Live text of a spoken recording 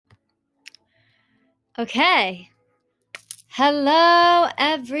Okay. Hello,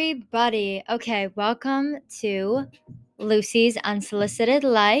 everybody. Okay, welcome to Lucy's Unsolicited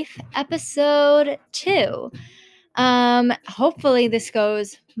Life, episode 2. Hopefully this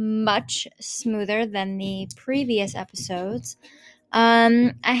goes much smoother than the previous episodes.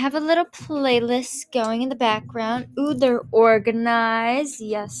 I have a little playlist going in the background. Ooh, they're organized.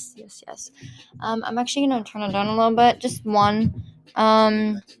 Yes. I'm actually gonna turn it down a little bit, just one.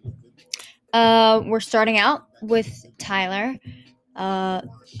 We're starting out with Tyler,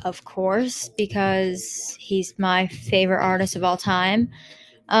 of course, because he's my favorite artist of all time.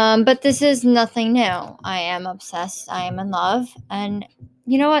 But this is nothing new. I am obsessed. I am in love. And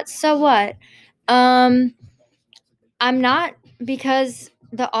you know what? So what? I'm not, because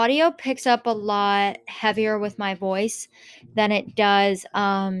the audio picks up a lot heavier with my voice than it does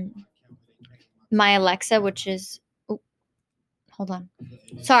my Alexa, which is. Oh, hold on.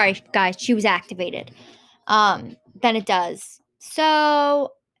 Sorry, guys. She was activated. Than it does.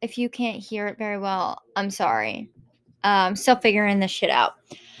 So if you can't hear it very well, I'm sorry. Still figuring this shit out.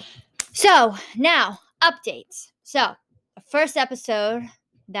 So now updates. So the first episode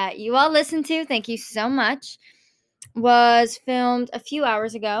that you all listened to, thank you so much, was filmed a few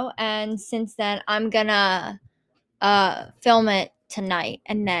hours ago, and since then I'm gonna film it tonight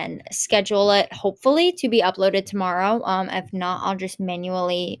and then schedule it hopefully to be uploaded tomorrow. If not, I'll just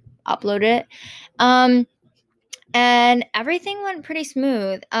manually upload it. And everything went pretty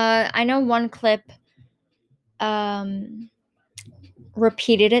smooth. I know one clip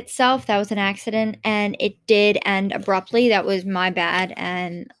repeated itself. That was an accident, and it did end abruptly. That was my bad.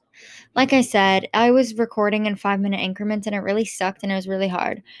 And like I said, I was recording in 5-minute increments, and it really sucked, and it was really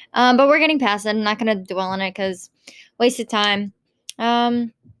hard. But we're getting past it. I'm not gonna dwell on it because wasted time.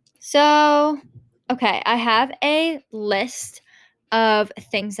 So okay, I have a list of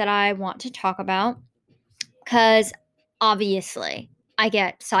things that I want to talk about because obviously I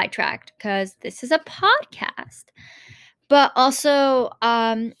get sidetracked because this is a podcast. But also,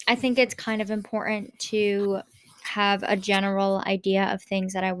 I think it's kind of important to have a general idea of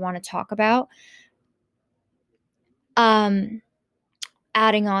things that I want to talk about. Adding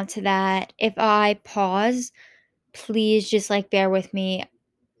on to that, if I pause, please just bear with me.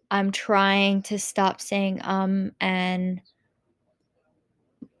 I'm trying to stop saying and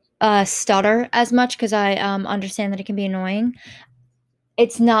stutter as much because I understand that it can be annoying.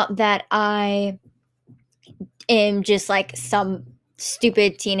 It's not that I am just some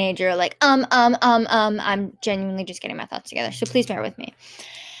stupid teenager I'm genuinely just getting my thoughts together, so please bear with me.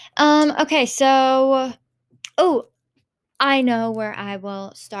 Okay, so I know where I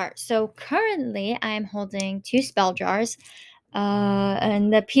will start. So currently I am holding 2 spell jars,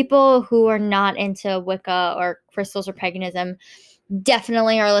 and the people who are not into Wicca or crystals or paganism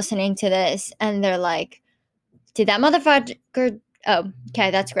definitely are listening to this, and they're like, did that motherfucker oh,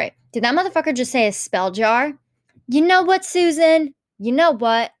 okay, that's great. Did that motherfucker just say a spell jar? You know what, Susan? You know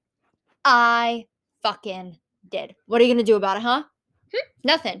what? I fucking did. What are you gonna do about it, huh?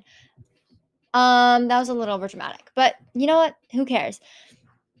 Nothing. That was a little over dramatic, but you know what? Who cares?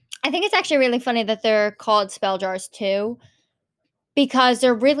 I think it's actually really funny that they're called spell jars too, because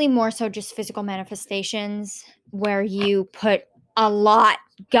they're really more so just physical manifestations where you put a lot,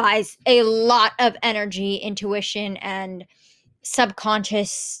 guys, a lot of energy, intuition, and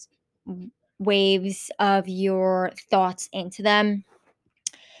subconscious waves of your thoughts into them.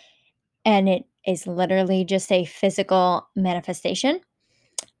 And it is literally just a physical manifestation.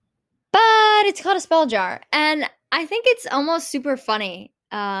 But it's called a spell jar. And I think it's almost super funny.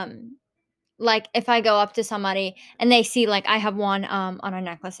 If I go up to somebody and they see I have one on a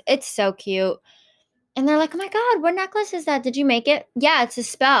necklace. It's so cute. And they're like, "Oh my god, what necklace is that? Did you make it?" "Yeah, it's a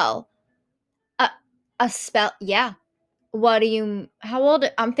spell." A spell? Yeah. What do you How old?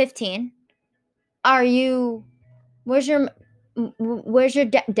 I'm 15. Are you where's your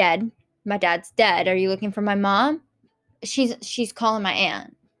dead? My dad's dead. Are you looking for my mom? She's calling my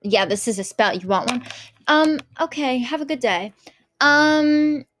aunt. Yeah, this is a spell. You want one? Okay, have a good day.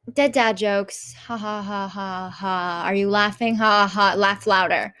 Dead dad jokes. Ha ha ha ha ha. Are you laughing? Ha ha. Laugh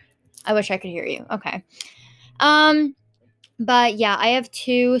louder. I wish I could hear you. Okay. But yeah, I have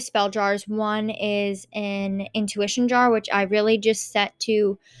 2 spell jars. One is an intuition jar, which I really just set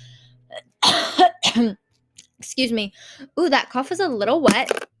to excuse me. Ooh, that cough is a little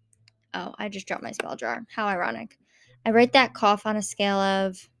wet. Oh, I just dropped my spell jar. How ironic. I rate that cough on a scale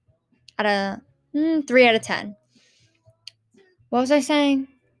of 3 out of 10. What was I saying?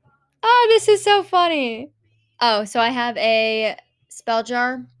 Oh, this is so funny. Oh, so I have a spell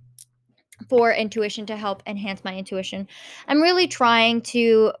jar for intuition to help enhance my intuition. I'm really trying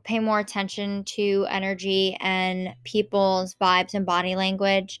to pay more attention to energy and people's vibes and body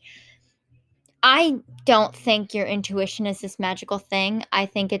language. I don't think your intuition is this magical thing. I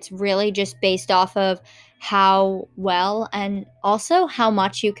think it's really just based off of how well and also how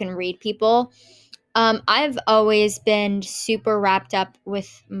much you can read people. I've always been super wrapped up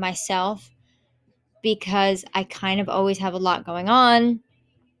with myself because I kind of always have a lot going on.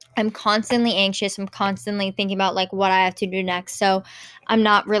 I'm constantly anxious. I'm constantly thinking about like what I have to do next. So I'm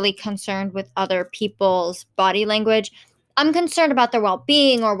not really concerned with other people's body language. I'm concerned about their well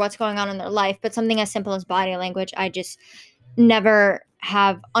being or what's going on in their life, but something as simple as body language, I just never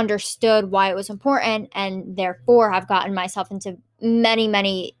have understood why it was important. And therefore, have gotten myself into many,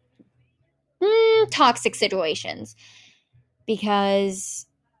 many toxic situations. Because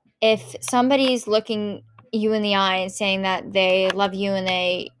if somebody's looking you in the eye and saying that they love you and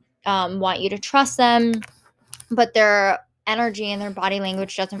they want you to trust them, but their energy and their body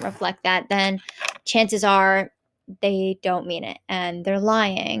language doesn't reflect that, then chances are they don't mean it and they're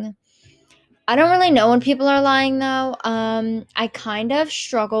lying. I don't really know when people are lying though. I kind of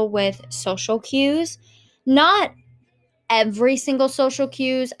struggle with social cues. Not every single social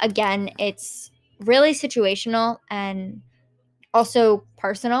cues. Again, it's really situational and also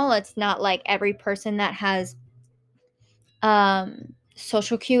personal. It's not like every person that has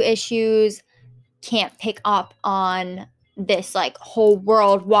social cue issues can't pick up on this like whole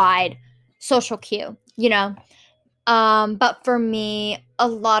worldwide social cue, you know? But for me, a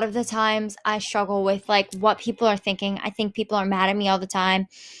lot of the times I struggle with like what people are thinking. I think people are mad at me all the time.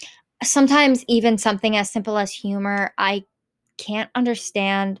 Sometimes even something as simple as humor, I can't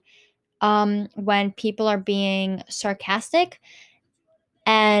understand when people are being sarcastic.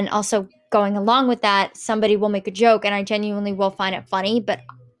 And also going along with that, somebody will make a joke and I genuinely will find it funny, but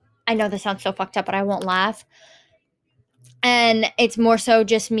I know this sounds so fucked up, but I won't laugh. And it's more so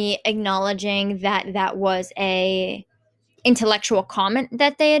just me acknowledging that that was a intellectual comment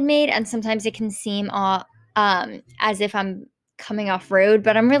that they had made, and sometimes it can seem as if I'm coming off rude,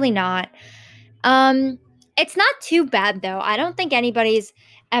 but I'm really not. Um, it's not too bad though. I don't think anybody's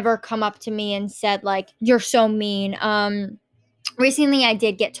ever come up to me and said like, "You're so mean." Recently I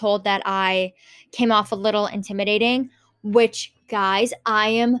did get told that I came off a little intimidating, which guys, I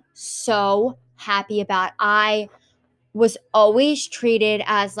am so happy about. I was always treated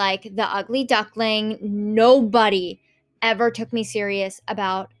as like the ugly duckling. Nobody ever took me serious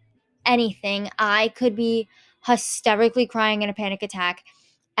about anything. I could be hysterically crying in a panic attack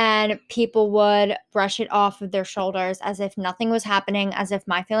and people would brush it off of their shoulders as if nothing was happening, as if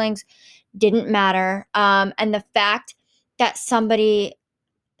my feelings didn't matter. And the fact that somebody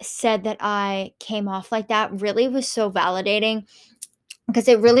said that I came off like that really was so validating because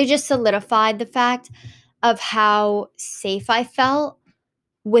it really just solidified the fact of how safe I felt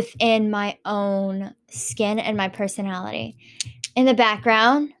within my own skin and my personality. In the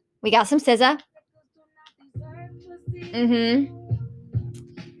background, we got some SZA.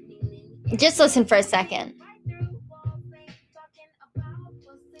 Just listen for a second.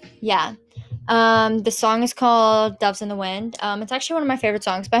 Yeah. The song is called Doves in the Wind. It's actually one of my favorite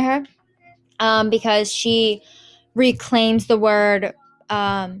songs by her because she reclaims the word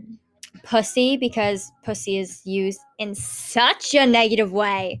pussy because pussy is used in such a negative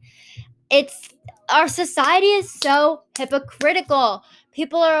way. It's our society is so hypocritical.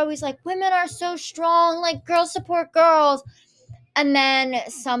 People are always like, women are so strong, like girls support girls. And then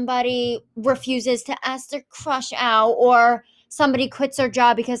somebody refuses to ask their crush out, or somebody quits their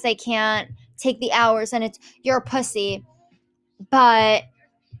job because they can't take the hours and it's you're a pussy. But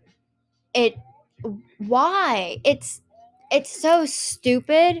it why? It's so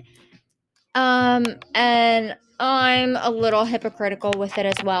stupid. And I'm a little hypocritical with it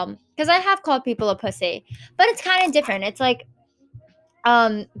as well because I have called people a pussy, but it's kind of different. It's like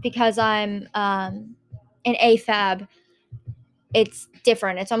because I'm an AFAB, it's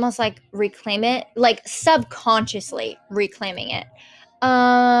different. It's almost like reclaim it, like subconsciously reclaiming it.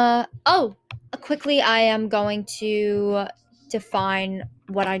 Quickly I am going to define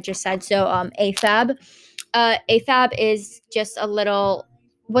what I just said. So AFAB. AFAB is just a little,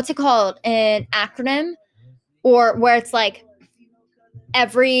 what's it called? An acronym, or where it's like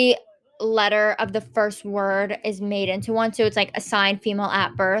every letter of the first word is made into one. So it's like assigned female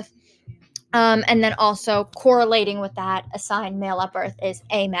at birth. And then also correlating with that, assigned male at birth is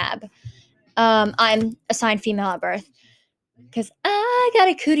AMAB. I'm assigned female at birth because I got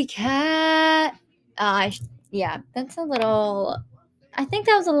a cootie cat. Yeah, that's a little. I think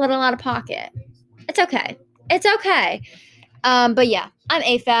that was a little out of pocket. It's okay. It's okay. But yeah, I'm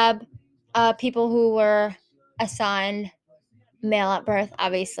AFAB. people who were assigned male at birth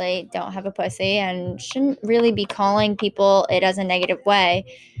obviously don't have a pussy and shouldn't really be calling people it as a negative way.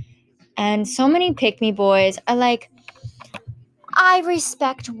 And so many pick-me boys are like, I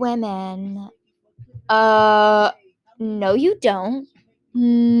respect women. No, you don't.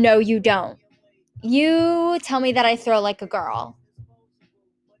 No, you don't. You tell me that I throw like a girl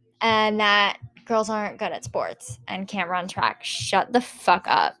and that girls aren't good at sports and can't run track. Shut the fuck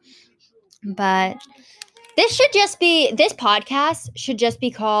up. But this podcast should just be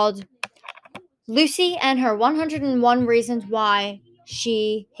called Lucy and her 101 reasons why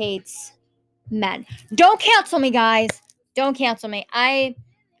she hates men. Don't cancel me, guys. Don't cancel me. I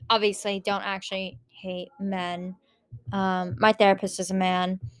obviously don't actually hate men. My therapist is a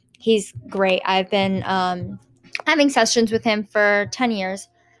man. He's great. I've been having sessions with him for 10 years.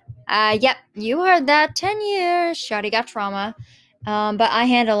 Yep, you heard that. 10 years. Shawty got trauma. But I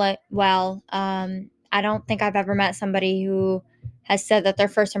handle it well. I don't think I've ever met somebody who has said that their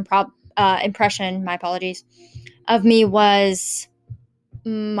first impression, my apologies, of me was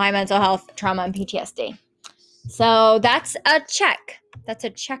my mental health, trauma, and PTSD. So that's a check. That's a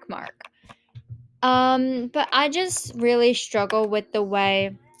check mark. But I just really struggle with the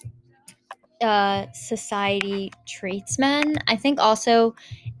way society treats men. I think also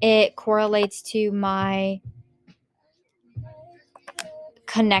it correlates to my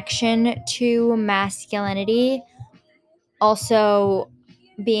connection to masculinity, also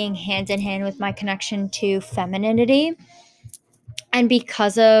being hand in hand with my connection to femininity. And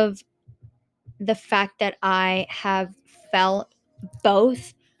because of the fact that I have felt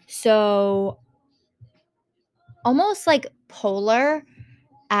both so almost like polar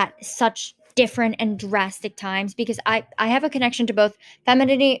at such different and drastic times, because I have a connection to both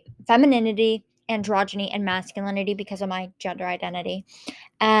femininity, androgyny, and masculinity because of my gender identity.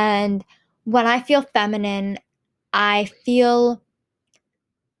 And when I feel feminine, I feel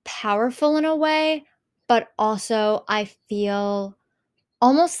powerful in a way, but also I feel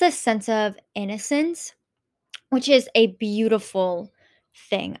almost this sense of innocence, which is a beautiful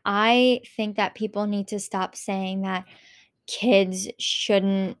thing. I think that people need to stop saying that kids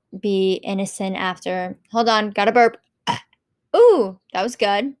shouldn't be innocent after. Hold on, gotta burp. Ooh, that was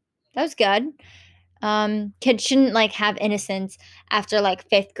good. That was good. Kids shouldn't like have innocence after like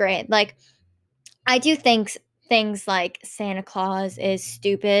 5th grade. Like, I do think things like Santa Claus is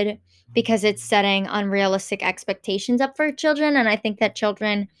stupid because it's setting unrealistic expectations up for children. And I think that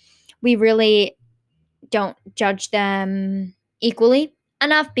children, we really don't judge them equally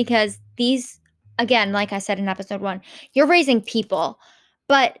enough, because these, again, like I said in episode 1, you're raising people,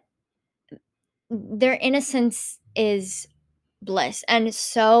 but their innocence is bliss. And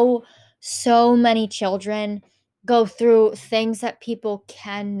so many children go through things that people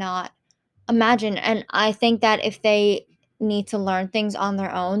cannot imagine. And I think that if they need to learn things on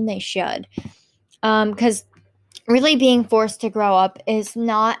their own, they should. Because really being forced to grow up is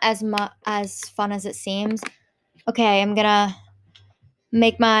not as fun as it seems. Okay, I'm gonna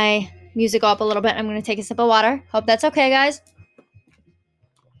make my music go up a little bit. I'm gonna take a sip of water. Hope that's okay, guys.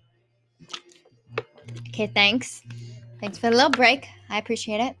 Okay, thanks. Thanks for the little break. I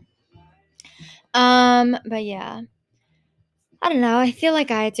appreciate it. But yeah. I don't know. I feel like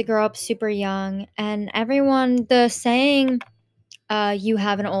I had to grow up super young, and the saying, you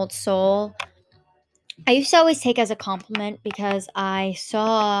have an old soul, I used to always take as a compliment, because I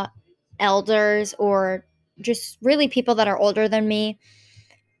saw elders or just really people that are older than me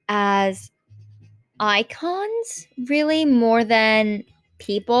as icons, really, more than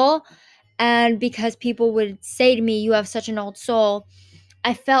people. And because people would say to me, you have such an old soul,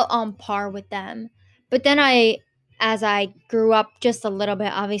 I felt on par with them. But then as I grew up just a little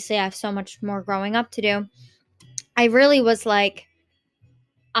bit, obviously I have so much more growing up to do, I really was like,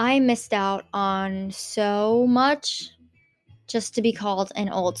 I missed out on so much just to be called an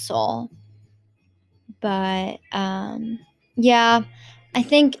old soul. But yeah, I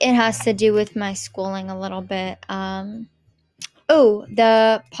think it has to do with my schooling a little bit.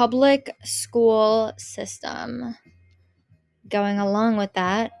 The public school system. Going along with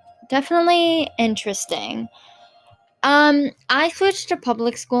that, definitely interesting. I switched to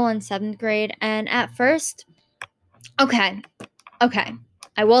public school in 7th grade, and at first, okay,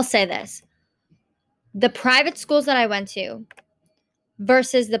 I will say this. The private schools that I went to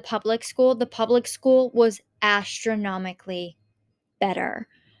versus the public school was astronomically better.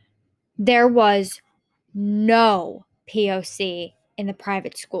 There was no POC in the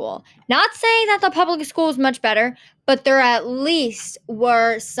private school. Not saying that the public school is much better, but there at least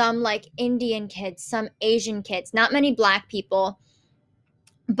were some like Indian kids, some Asian kids, not many black people,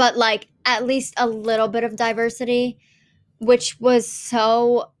 but like at least a little bit of diversity, which was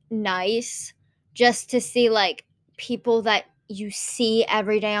so nice just to see like people that you see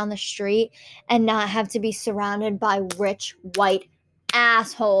every day on the street and not have to be surrounded by rich white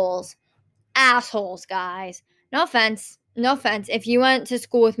assholes. Assholes, guys. No offense. No offense. If you went to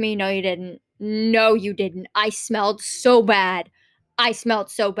school with me, no, you didn't. No, you didn't. I smelled so bad. I smelled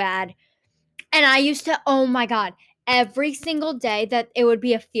so bad. And I used to, oh my God, every single day that it would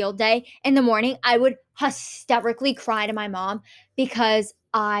be a field day in the morning, I would hysterically cry to my mom because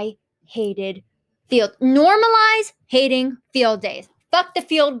I hated normalize hating field days. Fuck the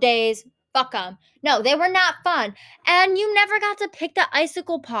field days. Fuck them. No, they were not fun. And you never got to pick the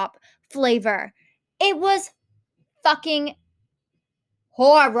icicle pop flavor. It was fucking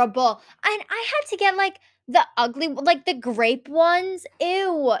horrible. And I had to get like the ugly, like the grape ones.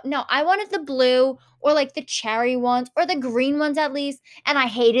 Ew. No, I wanted the blue or like the cherry ones or the green ones at least. And I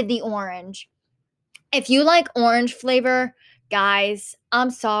hated the orange. If you like orange flavor, guys, I'm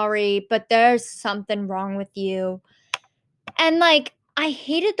sorry, but there's something wrong with you. And like, I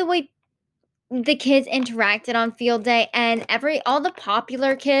hated the way the kids interacted on field day, and all the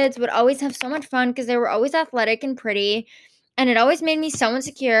popular kids would always have so much fun because they were always athletic and pretty, and it always made me so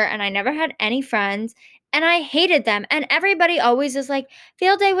insecure, and I never had any friends, and I hated them. And everybody always is like,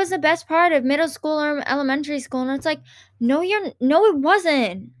 field day was the best part of middle school or elementary school, and it's like, no, it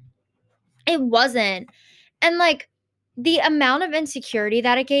wasn't. It wasn't. And like the amount of insecurity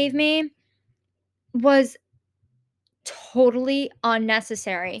that it gave me was totally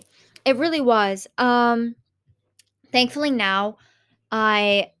unnecessary. It really was. Thankfully now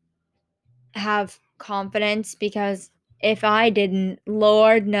I have confidence because if I didn't,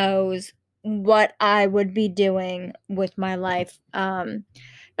 Lord knows what I would be doing with my life.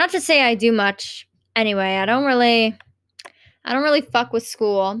 Not to say I do much anyway. I don't really fuck with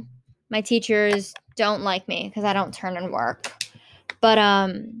school. My teachers don't like me because I don't turn in work. But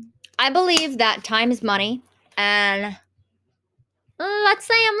I believe that time is money, and let's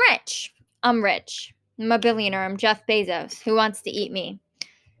say I'm rich. I'm rich. I'm a billionaire. I'm Jeff Bezos. Who wants to eat me?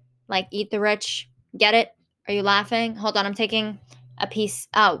 Like, eat the rich. Get it? Are you laughing? Hold on. I'm taking a piece.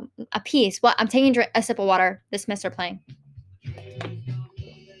 Oh, a piece. What? I'm taking a sip of water. This Mr. Playing.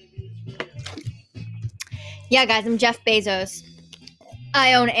 Yeah, guys. I'm Jeff Bezos.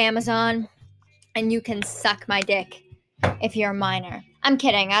 I own Amazon, and you can suck my dick if you're a minor. I'm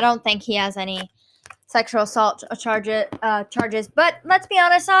kidding. I don't think he has any sexual assault charges, but let's be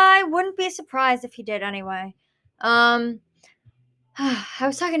honest, I wouldn't be surprised if he did anyway. I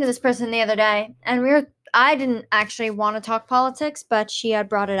was talking to this person the other day, and I didn't actually want to talk politics, but she had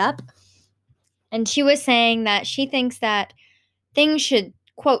brought it up, and she was saying that she thinks that things should,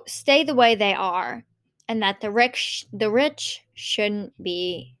 quote, stay the way they are, and that the rich shouldn't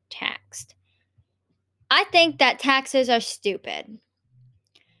be taxed. I think that taxes are stupid.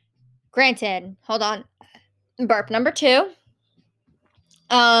 Granted, hold on. Burp number 2.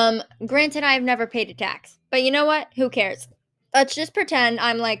 Granted, I've never paid a tax, but you know what? Who cares? Let's just pretend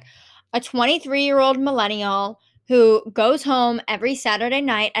I'm like a 23-year-old millennial who goes home every Saturday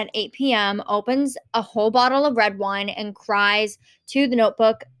night at 8 p.m., opens a whole bottle of red wine, and cries to the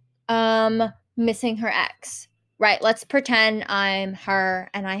Notebook, missing her ex. Right? Let's pretend I'm her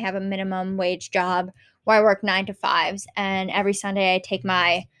and I have a minimum wage job where I work 9 to 5s, and every Sunday I take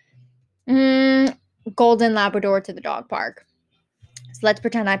my golden Labrador to the dog park. So let's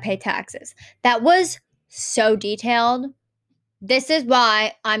pretend I pay taxes. That was so detailed. This is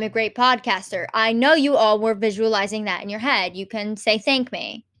why I'm a great podcaster. I know you all were visualizing that in your head. You can say thank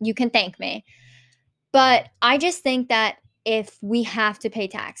me. You can thank me. But I just think that if we have to pay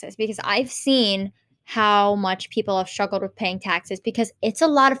taxes, because I've seen how much people have struggled with paying taxes, because it's a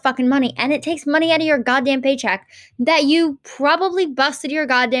lot of fucking money, and it takes money out of your goddamn paycheck that you probably busted your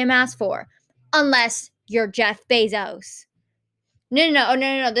goddamn ass for, unless you're Jeff Bezos.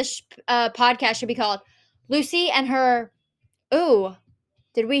 No. This podcast should be called Lucy and Her. Ooh,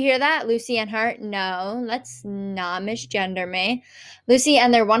 did we hear that? Lucy and Her? No, let's not misgender me. Lucy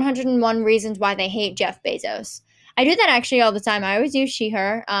and their 101 reasons why they hate Jeff Bezos. I do that actually all the time. I always use she,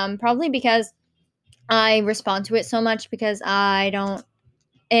 her, probably because I respond to it so much, because I don't,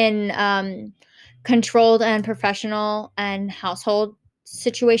 in controlled and professional and household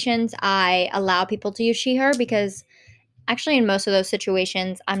situations, I allow people to use she, her, because actually in most of those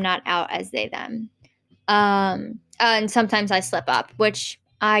situations, I'm not out as they, them. And sometimes I slip up, which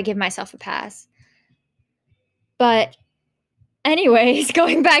I give myself a pass. But anyways,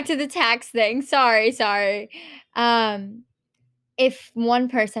 going back to the tax thing. Sorry. If one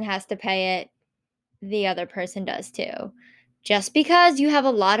person has to pay it, the other person does too. just because you have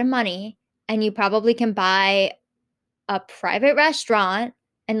a lot of money and you probably can buy a private restaurant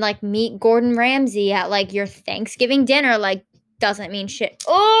and like meet Gordon Ramsay at like your Thanksgiving dinner, like doesn't mean shit.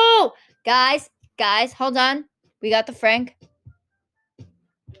 Oh, guys, hold on. We got the Frank.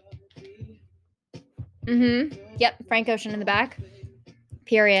 Yep, Frank Ocean in the back.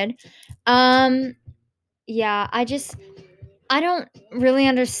 Period. Yeah, I don't really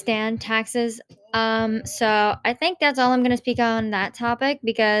understand taxes. So I think that's all I'm gonna speak on that topic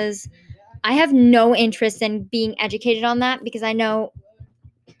because I have no interest in being educated on that because I know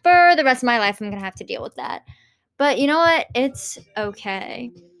for the rest of my life I'm gonna have to deal with that. But you know what? It's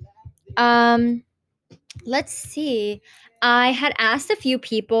okay. Um, let's see. I had asked a few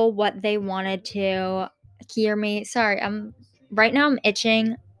people what they wanted to hear me. Sorry, right now I'm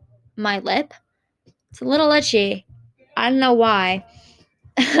itching my lip. It's a little itchy. I don't know why.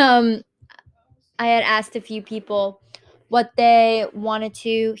 um, I had asked a few people what they wanted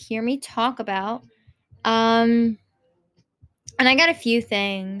to hear me talk about. And I got a few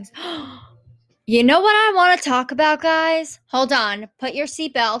things. You know what I want to talk about, guys? Hold on. Put your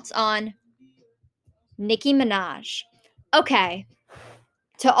seatbelts on. Nicki Minaj. Okay.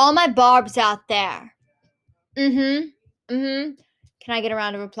 To all my barbs out there. Mm-hmm. Mm-hmm. Can I get a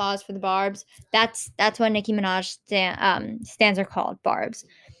round of applause for the barbs? That's what Nicki Minaj stands are called, barbs.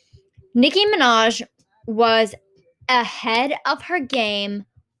 Nicki Minaj was ahead of her game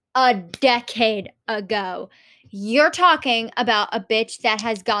a decade ago. You're talking about a bitch that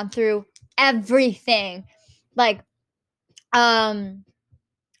has gone through everything. Like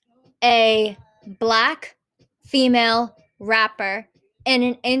a black female rapper in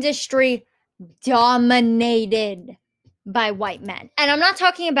an industry dominated by white men. And I'm not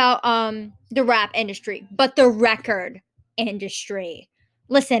talking about the rap industry, but the record industry.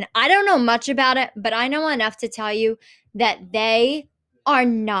 Listen, I don't know much about it, but I know enough to tell you that they are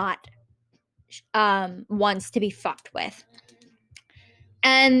not ones to be fucked with.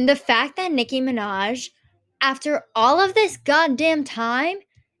 And the fact that Nicki Minaj, after all of this goddamn time,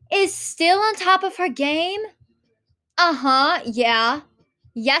 is still on top of her game. Yeah.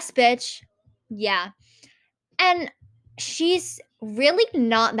 Yes, bitch. Yeah. And she's really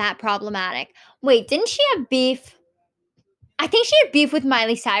not that problematic. Wait, didn't she have beef? I think she had beef with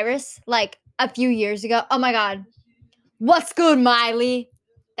Miley Cyrus like a few years ago. Oh my god. What's good, Miley?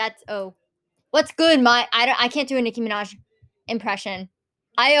 What's good, I can't do a Nicki Minaj impression.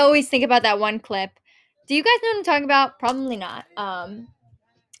 I always think about that one clip. Do you guys know what I'm talking about? Probably not.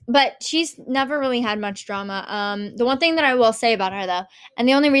 But she's never really had much drama. The one thing that I will say about her though, and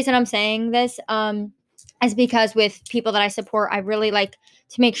the only reason I'm saying this, is because with people that I support, I really like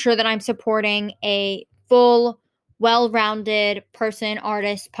to make sure that I'm supporting a full, well-rounded person,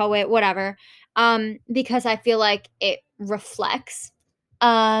 artist, poet, whatever. Because I feel like it reflects.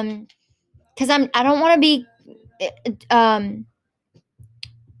 Because I don't want to be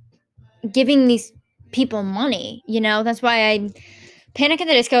giving these people money, you know? That's why Panic at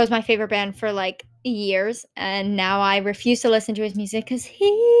the Disco is my favorite band for like years, and now I refuse to listen to his music because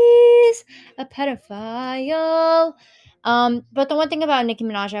he's a pedophile. But the one thing about Nicki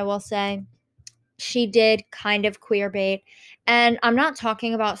Minaj, I will say, she did kind of queer bait. And I'm not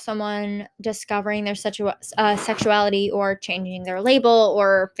talking about someone discovering their sexuality or changing their label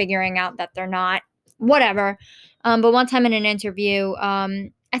or figuring out that they're not, whatever. But one time in an interview,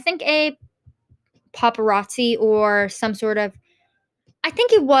 I think a paparazzi or some sort of, I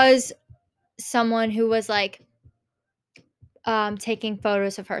think it was someone who was like taking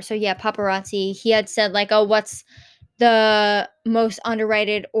photos of her. So yeah, paparazzi. He had said like, "Oh, what's the most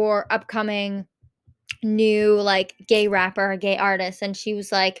underrated or upcoming new like gay rapper or gay artist?" And she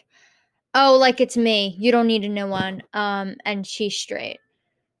was like, "Oh, like it's me. You don't need a new one." And she's straight,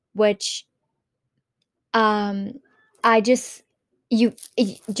 which I just you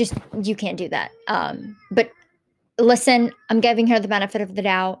you can't do that. But listen, I'm giving her the benefit of the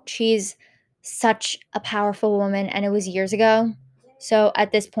doubt. She's such a powerful woman, and it was years ago. So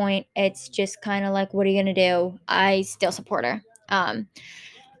at this point, it's just kind of like, what are you gonna do? I still support her.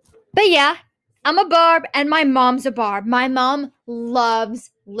 But yeah, I'm a barb, and my mom's a barb. My mom loves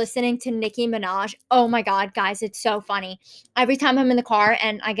listening to Nicki Minaj. Oh my god, guys, it's so funny. Every time I'm in the car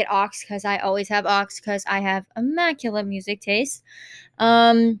and I get aux, because I always have aux, because I have immaculate music taste.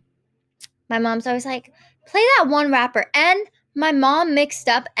 My mom's always like, play that one rapper. And my mom mixed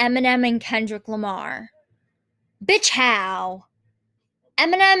up Eminem and Kendrick Lamar. Bitch, how?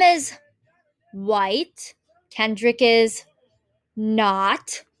 Eminem is white, Kendrick is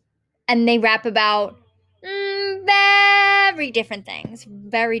not. And they rap about very different things.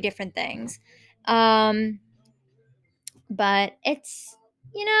 Very different things. But it's,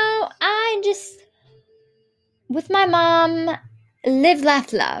 I just, with my mom, live,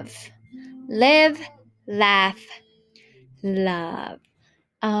 laugh, love. Live, laugh, love.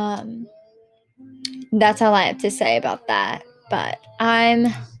 That's all I have to say about that. But I'm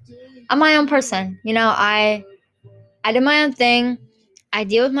my own person. I do my own thing. I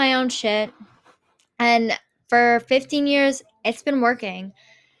deal with my own shit. And for 15 years, it's been working.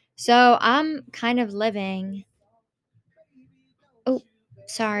 So I'm kind of living. Oh,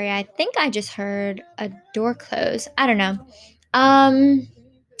 sorry. I think I just heard a door close. I don't know. Um,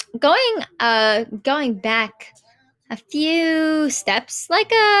 going back a few steps,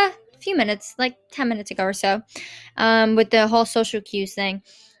 like a few minutes, like 10 minutes ago or so, with the whole social cues thing.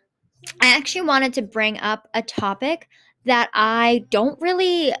 I actually wanted to bring up a topic that I don't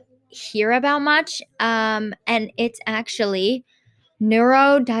really hear about much, and it's actually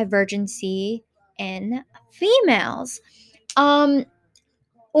neurodivergency in females. Um,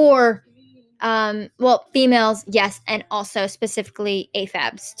 or well, females, yes, and also specifically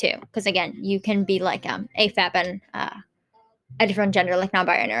AFABs too, because again, you can be like AFAB and a different gender, like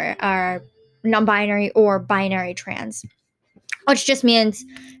non-binary or binary trans, which just means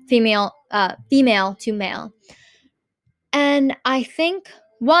female to male. And I think,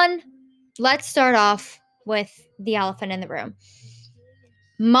 one, let's start off with the elephant in the room.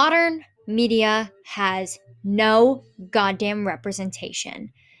 Modern media has no goddamn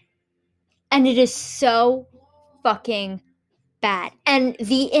representation. And it is so fucking bad. And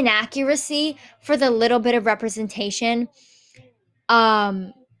the inaccuracy for the little bit of representation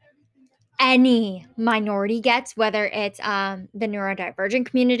any minority gets, whether it's the neurodivergent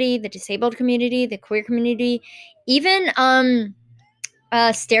community, the disabled community, the queer community, even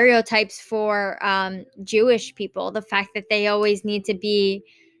stereotypes for Jewish people, the fact that they always need to be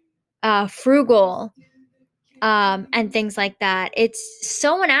frugal and things like that. It's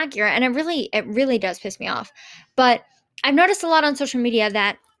so inaccurate, and it really does piss me off. But I've noticed a lot on social media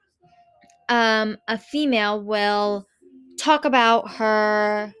that a female will talk about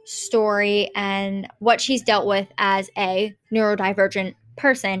her story and what she's dealt with as a neurodivergent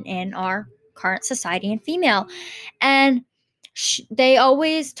person in our current society and female. And they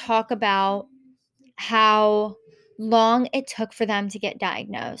always talk about how long it took for them to get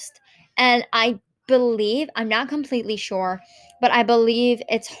diagnosed. And I'm not completely sure, but I believe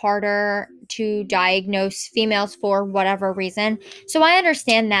it's harder to diagnose females for whatever reason. So I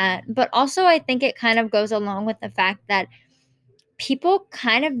understand that. But also, I think it kind of goes along with the fact that people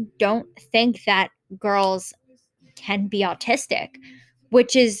kind of don't think that girls can be autistic,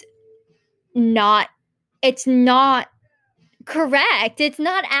 which is not, it's not correct. It's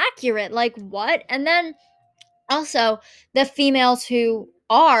not accurate. Like, what? And then also, the females who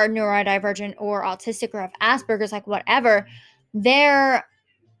are neurodivergent or autistic or have Asperger's, like whatever, their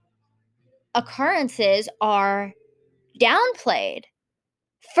occurrences are downplayed.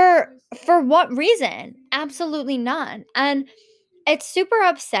 For what reason? Absolutely none. And it's super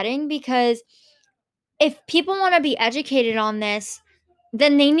upsetting because if people want to be educated on this,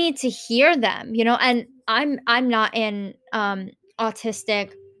 then they need to hear them, and I'm not in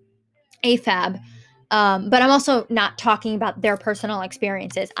autistic AFAB. But I'm also not talking about their personal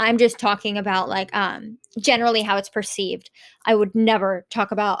experiences. I'm just talking about like generally how it's perceived. I would never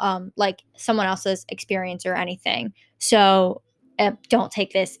talk about like someone else's experience or anything. So don't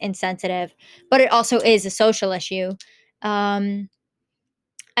take this insensitive. But it also is a social issue, and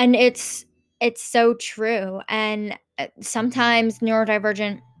it's so true. And sometimes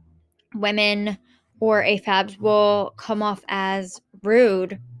neurodivergent women or AFABs will come off as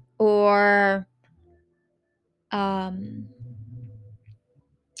rude or oh,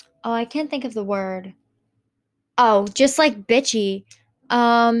 I can't think of the word. Oh, just like bitchy.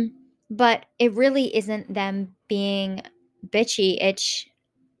 But it really isn't them being bitchy. It's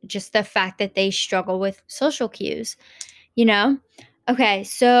just the fact that they struggle with social cues, you know? Okay,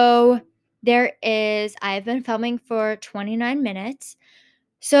 so I've been filming for 29 minutes.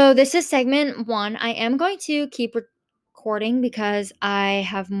 So this is segment 1. I am going to keep recording because I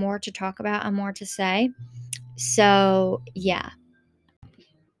have more to talk about and more to say. So, yeah.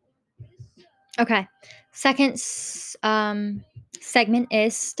 Okay. Second segment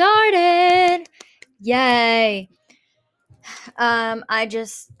is started. Yay. I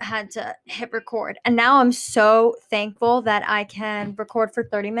just had to hit record. And now I'm so thankful that I can record for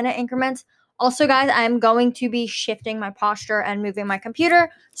 30-minute increments. Also, guys, I'm going to be shifting my posture and moving my computer.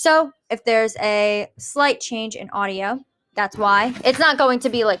 So if there's a slight change in audio, that's why. It's not going to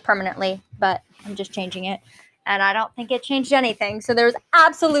be like permanently, but I'm just changing it. And I don't think it changed anything. So there's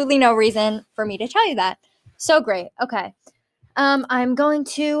absolutely no reason for me to tell you that. So great. Okay. I'm going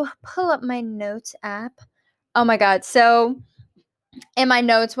to pull up my notes app. Oh my god. So in my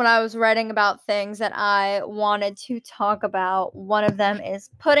notes when I was writing about things that I wanted to talk about, one of them is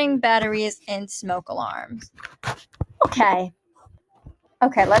putting batteries in smoke alarms. Okay.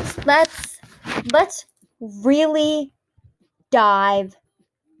 Okay, let's really dive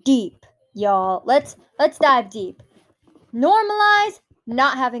deep, y'all. Let's dive deep. Normalize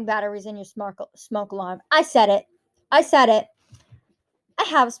not having batteries in your smoke alarm. I said it. I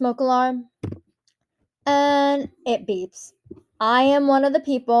have a smoke alarm and it beeps. I am one of the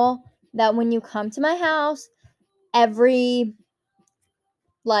people that when you come to my house every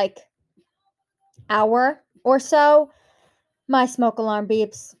like hour or so, my smoke alarm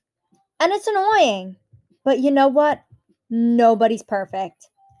beeps. And it's annoying. But you know what? Nobody's perfect.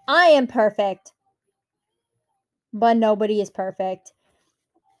 I am perfect. But nobody is perfect.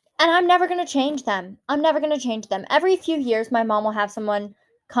 And I'm never going to change them. Every few years, my mom will have someone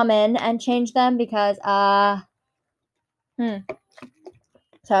come in and change them because, So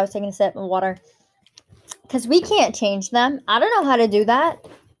I was taking a sip of water. Because we can't change them. I don't know how to do that.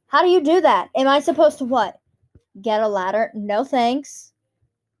 How do you do that? Am I supposed to what? Get a ladder? No thanks.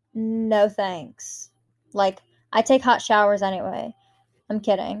 No thanks. Like, I take hot showers anyway. I'm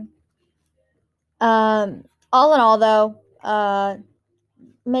kidding. All in all, though,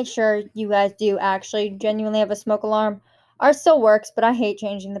 make sure you guys do actually genuinely have a smoke alarm. Ours still works, but I hate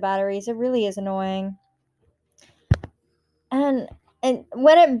changing the batteries. It really is annoying. And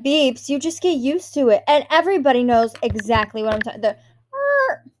when it beeps, you just get used to it. And everybody knows exactly what I'm talking. The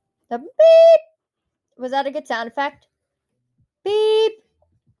beep. Was that a good sound effect? Beep.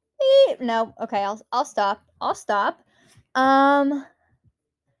 Beep. No. Okay, I'll stop.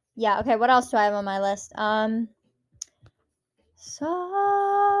 Yeah, okay, what else do I have on my list?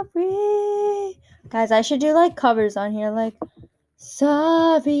 Sorry. Guys, I should do like covers on here, like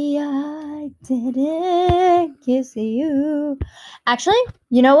sorry I didn't kiss you. Actually,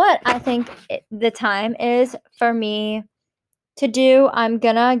 you know what? I think the time is for me to do. I'm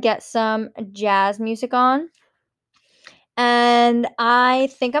gonna get some jazz music on. And I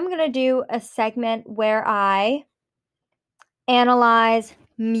think I'm gonna do a segment where I analyze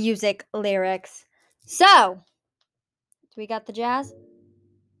music lyrics. So, do we got the jazz?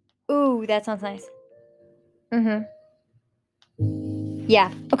 Ooh, that sounds nice.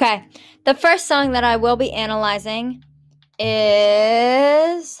 Yeah, okay. The first song that I will be analyzing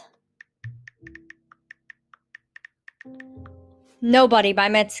is Nobody by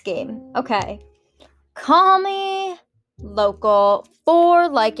Mitski. Okay. Call me local for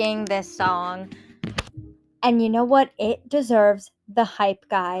liking this song. And you know what? It deserves the hype,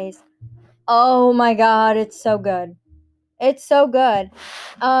 guys. Oh my god, it's so good. It's so good.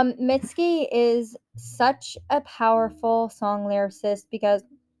 Mitski is such a powerful song lyricist because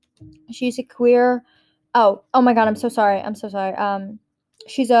she's a queer. Oh my god, I'm so sorry.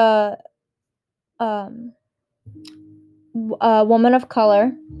 She's a woman of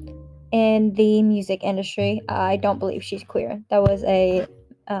color in the music industry. I don't believe she's queer. That was a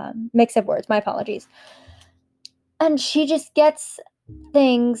mix of words. My apologies. And she just gets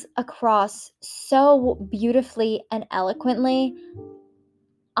things across so beautifully and eloquently.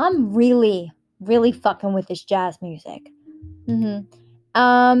 I'm really, really fucking with this jazz music. And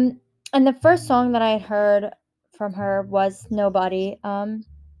the first song that I had heard from her was Nobody.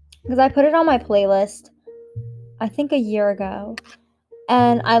 Because I put it on my playlist, I think a year ago.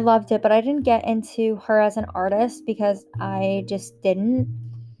 And I loved it, but I didn't get into her as an artist because I just didn't.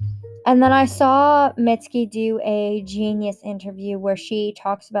 And then I saw Mitski do a Genius interview where she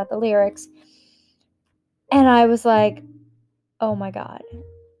talks about the lyrics. And I was like, oh my god,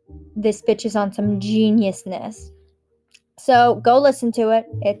 this bitch is on some geniusness. So go listen to it.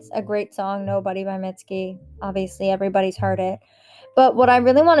 It's a great song, Nobody by Mitski. Obviously, everybody's heard it. But what I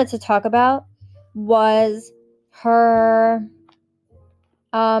really wanted to talk about was her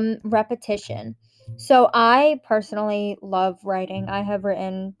repetition. So I personally love writing. I have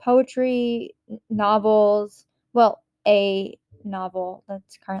written poetry, novels, well, a novel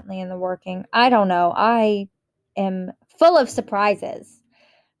that's currently in the working. I don't know. I am full of surprises.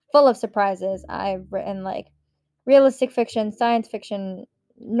 I've written like realistic fiction, science fiction,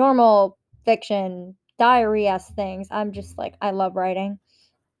 normal fiction, diary-esque things. I'm just like, I love writing.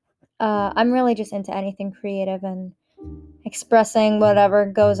 I'm really just into anything creative and expressing whatever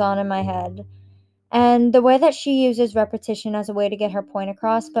goes on in my head. And the way that she uses repetition as a way to get her point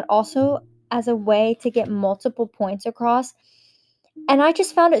across, but also as a way to get multiple points across. And I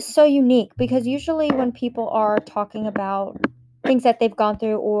just found it so unique because usually when people are talking about things that they've gone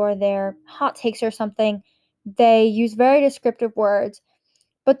through or their hot takes or something, They use very descriptive words,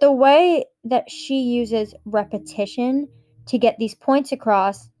 but the way that she uses repetition to get these points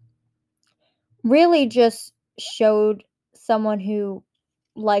across really just showed someone who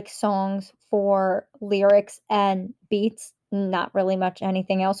likes songs for lyrics and beats, not really much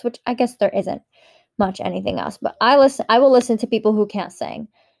anything else, which I guess there isn't much anything else, but I will listen to people who can't sing.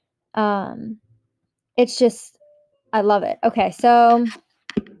 It's just I love it. Okay, so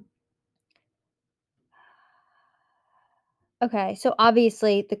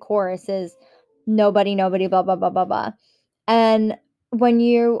obviously the chorus is nobody, nobody, blah blah blah blah blah. And when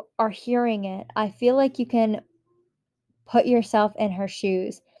you are hearing it, I feel like you can put yourself in her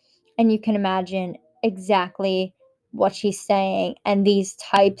shoes and you can imagine exactly what she's saying and these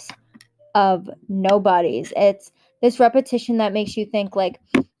types of nobodies. It's this repetition that makes you think like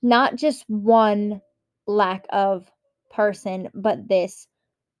not just one lack of person, but this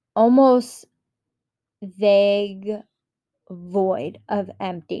almost vague void of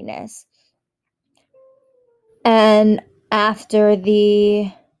emptiness. And after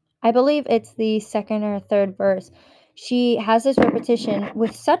I believe it's the second or third verse, she has this repetition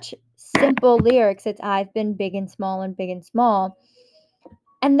with such simple lyrics. It's I've been big and small and big and small.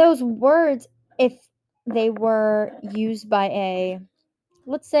 And those words, if they were used by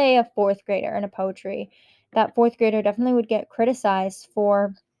let's say a fourth grader in a poetry, that fourth grader definitely would get criticized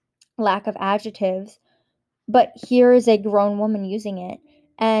for lack of adjectives. But here is a grown woman using it.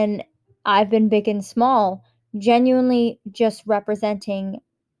 And I've been big and small, genuinely just representing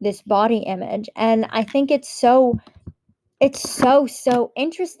this body image. And I think it's so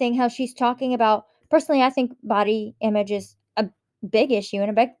interesting how she's talking about, personally, I think body image is a big issue and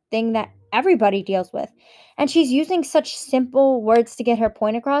a big thing that everybody deals with. And she's using such simple words to get her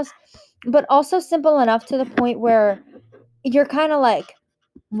point across, but also simple enough to the point where you're kind of like,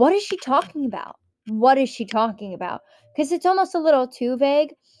 what is she talking about? What is she talking about? Because it's almost a little too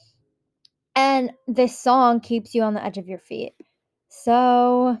vague. And this song keeps you on the edge of your feet.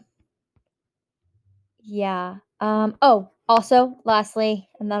 So, yeah. Oh, also, lastly,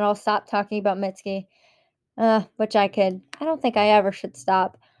 and then I'll stop talking about Mitski, which I don't think I ever should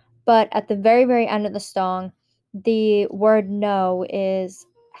stop. But at the very, very end of the song, the word no is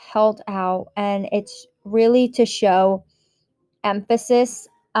held out, and it's really to show emphasis.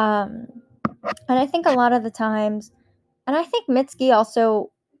 And I think a lot of the times, and I think Mitski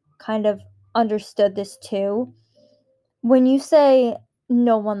also kind of understood this too. When you say,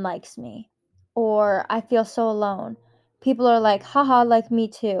 no one likes me, or I feel so alone, people are like, haha, like me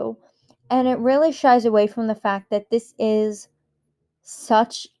too. And it really shies away from the fact that this is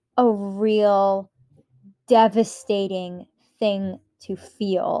such a real, devastating thing to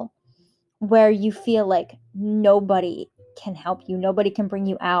feel, where you feel like nobody can help you, nobody can bring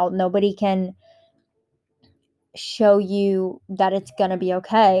you out, nobody can show you that it's going to be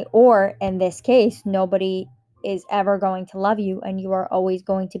okay. Or in this case, nobody is ever going to love you and you are always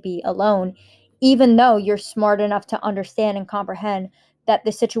going to be alone, even though you're smart enough to understand and comprehend that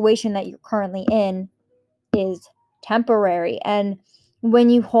the situation that you're currently in is temporary. And when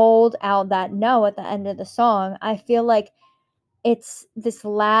you hold out that no at the end of the song, I feel like it's this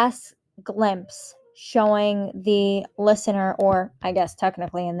last glimpse showing the listener, or I guess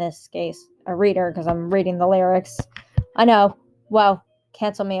technically in this case, a reader, because I'm reading the lyrics. I know, well,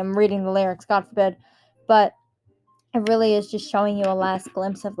 cancel me, I'm reading the lyrics, God forbid. But it really is just showing you a last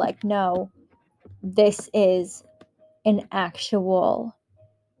glimpse of like, no, this is an actual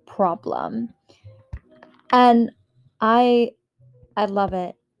problem. And I love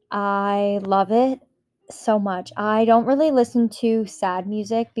it. I love it so much. I don't really listen to sad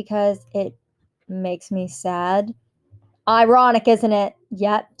music because it makes me sad. Ironic, isn't it?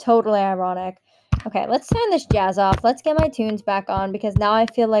 Yep, totally ironic. Okay, let's turn this jazz off. Let's get my tunes back on because now I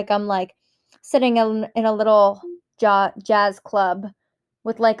feel like I'm like sitting in a little jazz club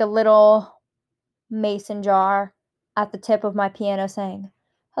with like a little mason jar at the tip of my piano saying,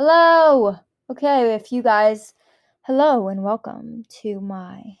 hello. Okay, if you guys, hello and welcome to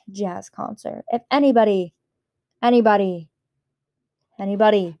my jazz concert. If anybody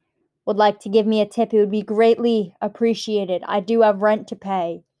would like to give me a tip, it would be greatly appreciated. I do have rent to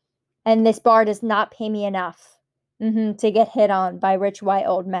pay, and this bar does not pay me enough to get hit on by rich white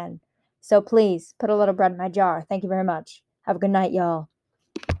old men. So please put a little bread in my jar. Thank you very much. Have a good night, y'all.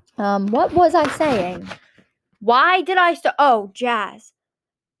 What was I saying? Why did I start? Oh, jazz.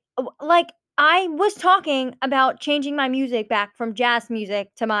 Like, I was talking about changing my music back from jazz music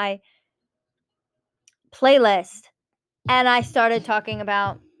to my playlist. And I started talking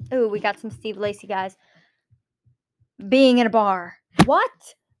about, ooh, we got some Steve Lacy guys being in a bar. What?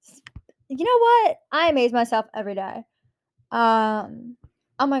 you know what? I amaze myself every day. Oh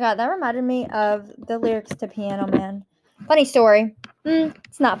my god, that reminded me of the lyrics to Piano Man. Funny story.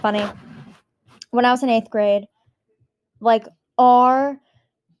 It's not funny. When I was in 8th grade, like, our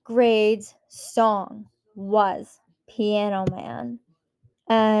grade's song was Piano Man.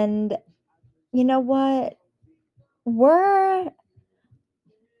 And you know what? We're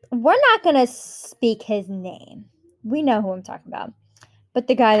not gonna speak his name. We know who I'm talking about. But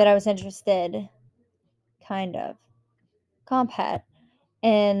the guy that I was interested, kind of, compet,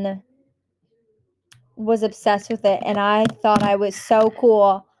 and was obsessed with it, and I thought I was so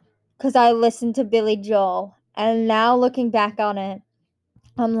cool because I listened to Billy Joel. And now looking back on it,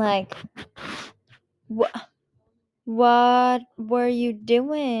 I'm like, what were you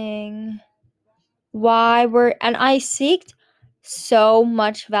doing? And I seeked so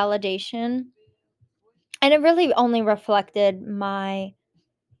much validation, and it really only reflected my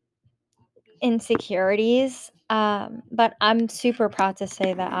insecurities. But I'm super proud to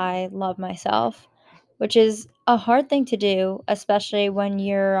say that I love myself, which is a hard thing to do, especially when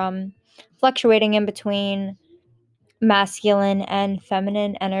you're fluctuating in between masculine and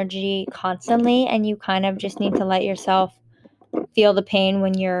feminine energy constantly, and you kind of just need to let yourself feel the pain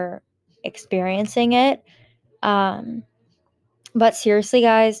when you're experiencing it. But seriously,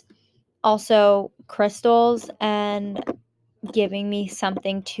 guys, also crystals and giving me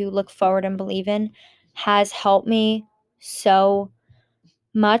something to look forward and believe in has helped me so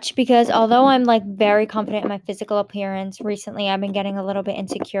much, because although I'm like very confident in my physical appearance, recently I've been getting a little bit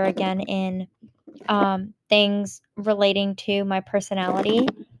insecure again in things relating to my personality,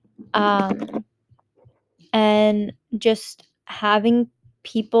 and just having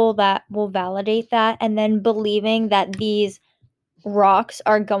people that will validate that, and then believing that these rocks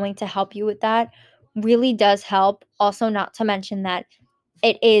are going to help you with that, really does help. Also, not to mention that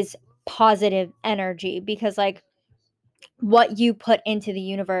it is positive energy, because like what you put into the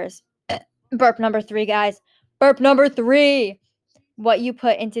universe, burp number 3, guys, burp number 3, what you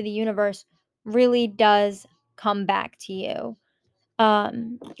put into the universe really does come back to you.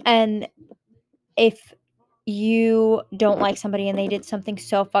 And if you don't like somebody and they did something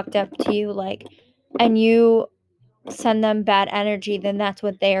so fucked up to you, like, and you send them bad energy, then that's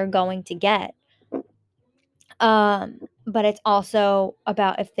what they are going to get. But it's also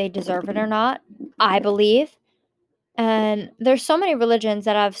about if they deserve it or not, I believe. And there's so many religions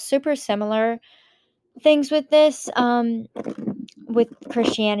that have super similar things with this. With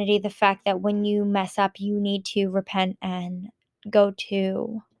Christianity, the fact that when you mess up, you need to repent and go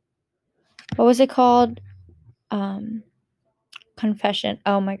to, what was it called? Confession.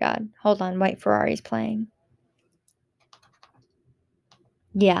 Oh my god. Hold on. White Ferrari's playing.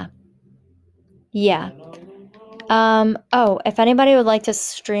 Yeah. Yeah. Oh, if anybody would like to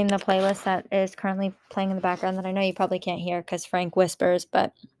stream the playlist that is currently playing in the background that I know you probably can't hear because Frank whispers,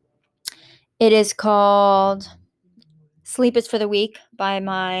 but it is called Sleep is for the Weak by in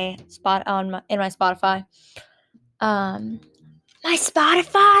my Spotify. My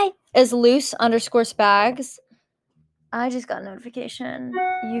Spotify is loose_spags. I just got a notification.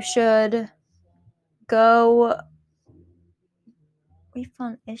 You should go.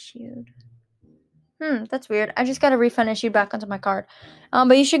 Refund issued. That's weird. I just got a refund issued back onto my card.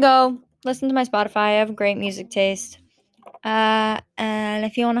 But you should go listen to my Spotify. I have great music taste. And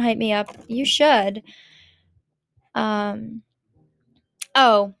if you want to hype me up, you should.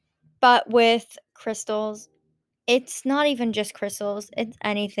 Oh, but with crystals, it's not even just crystals, it's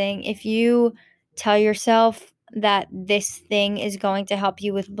anything. If you tell yourself that this thing is going to help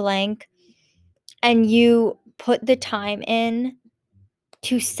you with blank, and you put the time in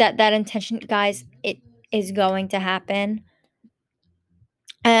to set that intention, guys, it is going to happen.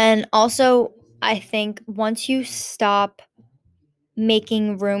 And also, I think once you stop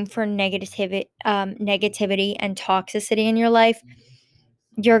making room for negativity and toxicity in your life,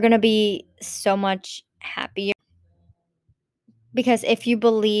 you're going to be so much happier. Because if you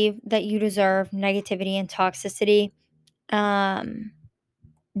believe that you deserve negativity and toxicity,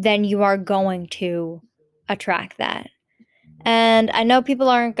 then you are going to attract that. And I know people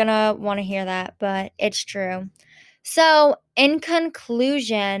aren't going to want to hear that, but it's true. So, in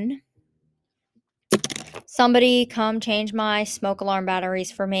conclusion, somebody come change my smoke alarm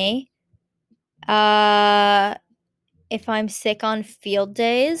batteries for me. If I'm sick on field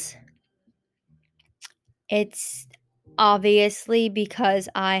days, it's obviously because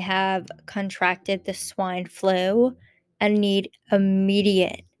I have contracted the swine flu and need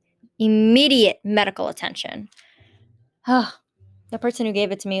immediate medical attention. The person who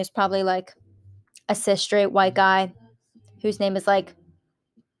gave it to me was probably like a cis straight white guy whose name is like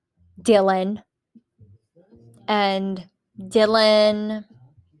Dylan. And Dylan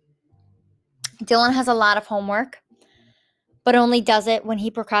has a lot of homework, but only does it when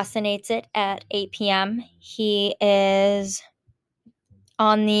he procrastinates it at 8 p.m. He is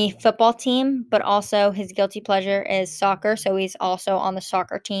on the football team, but also his guilty pleasure is soccer, so he's also on the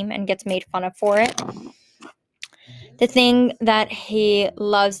soccer team and gets made fun of for it. The thing that he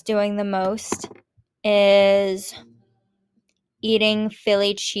loves doing the most is eating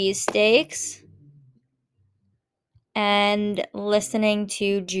Philly cheesesteaks and listening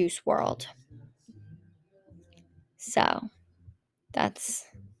to Juice WRLD. So that's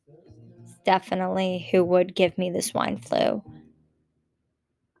definitely who would give me the swine flu.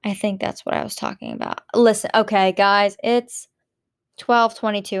 I think that's what I was talking about. Listen, okay, guys, it's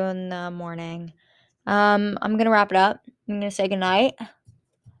 12:22 in the morning. I'm going to wrap it up. I'm going to say goodnight.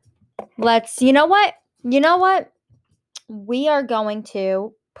 You know what? We are going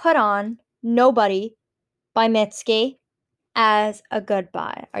to put on Nobody by Mitski as a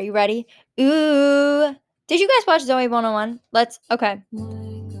goodbye. Are you ready? Ooh. Did you guys watch Zoe 101? Okay.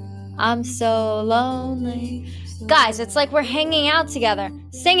 I'm so lonely. Guys, it's like we're hanging out together.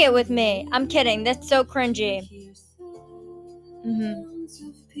 Sing it with me. I'm kidding. That's so cringy.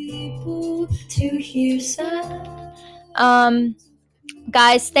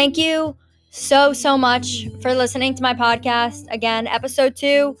 Guys, thank you so much for listening to my podcast. Again, episode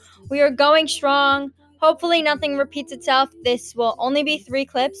 2. We are going strong. Hopefully nothing repeats itself. This will only be 3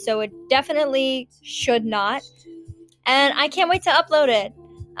 clips, so it definitely should not. And I can't wait to upload it.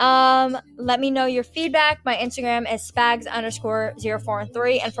 Let me know your feedback. My Instagram is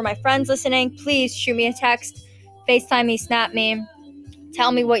spags_0413. And for my friends listening, please shoot me a text, FaceTime me, snap me.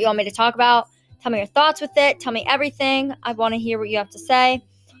 Tell me what you want me to talk about. Tell me your thoughts with it. Tell me everything. I want to hear what you have to say.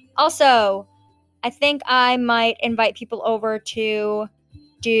 Also, I think I might invite people over to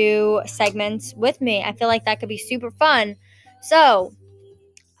do segments with me. I feel like that could be super fun. So,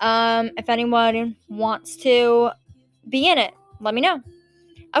 if anyone wants to be in it, let me know.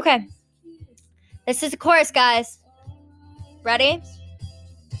 Okay. This is the chorus, guys. Ready?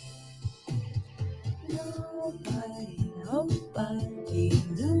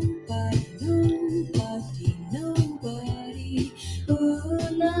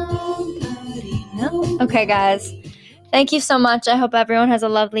 Okay, guys. Thank you so much. I hope everyone has a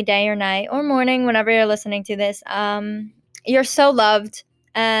lovely day or night or morning whenever you're listening to this. You're so loved,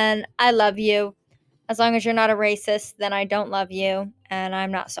 and I love you. As long as you're not a racist, then I don't love you, and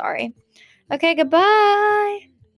I'm not sorry. Okay, goodbye.